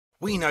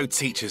We know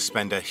teachers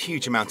spend a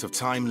huge amount of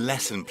time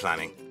lesson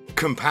planning,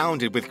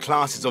 compounded with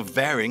classes of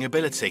varying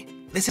ability.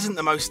 This isn't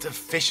the most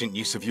efficient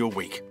use of your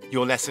week.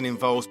 Your lesson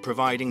involves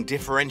providing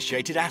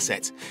differentiated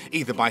assets,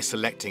 either by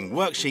selecting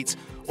worksheets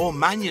or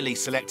manually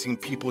selecting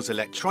pupils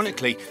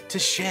electronically to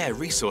share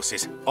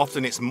resources.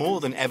 Often it's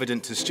more than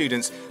evident to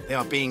students they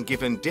are being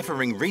given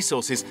differing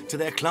resources to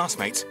their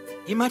classmates.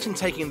 Imagine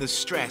taking the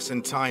stress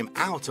and time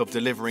out of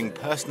delivering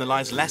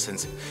personalised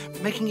lessons,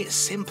 making it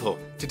simple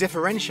to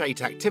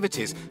differentiate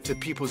activities to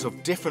pupils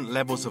of different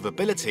levels of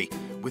ability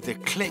with the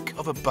click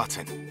of a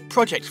button.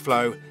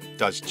 ProjectFlow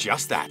does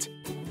just that.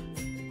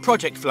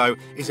 ProjectFlow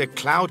is a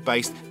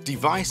cloud-based,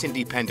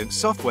 device-independent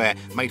software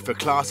made for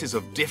classes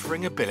of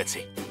differing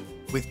ability.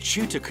 With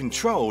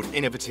tutor-controlled,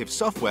 innovative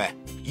software,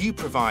 you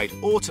provide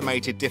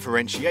automated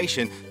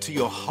differentiation to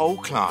your whole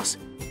class.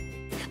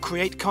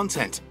 Create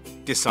content,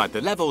 decide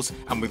the levels,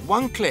 and with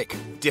one click,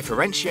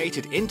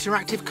 differentiated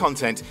interactive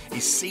content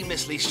is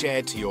seamlessly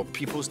shared to your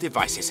pupils'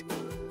 devices.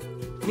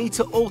 Need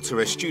to alter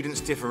a student's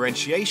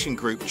differentiation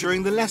group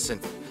during the lesson?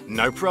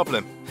 No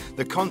problem.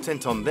 The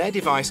content on their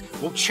device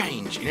will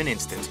change in an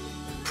instant.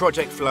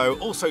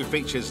 ProjectFlow also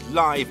features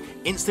live,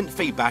 instant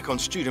feedback on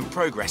student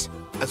progress,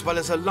 as well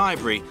as a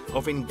library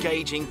of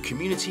engaging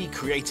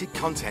community-created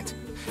content,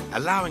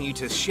 allowing you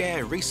to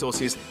share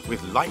resources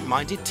with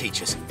like-minded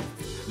teachers.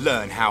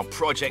 Learn how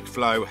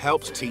ProjectFlow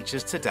helps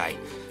teachers today.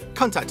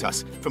 Contact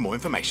us for more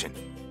information.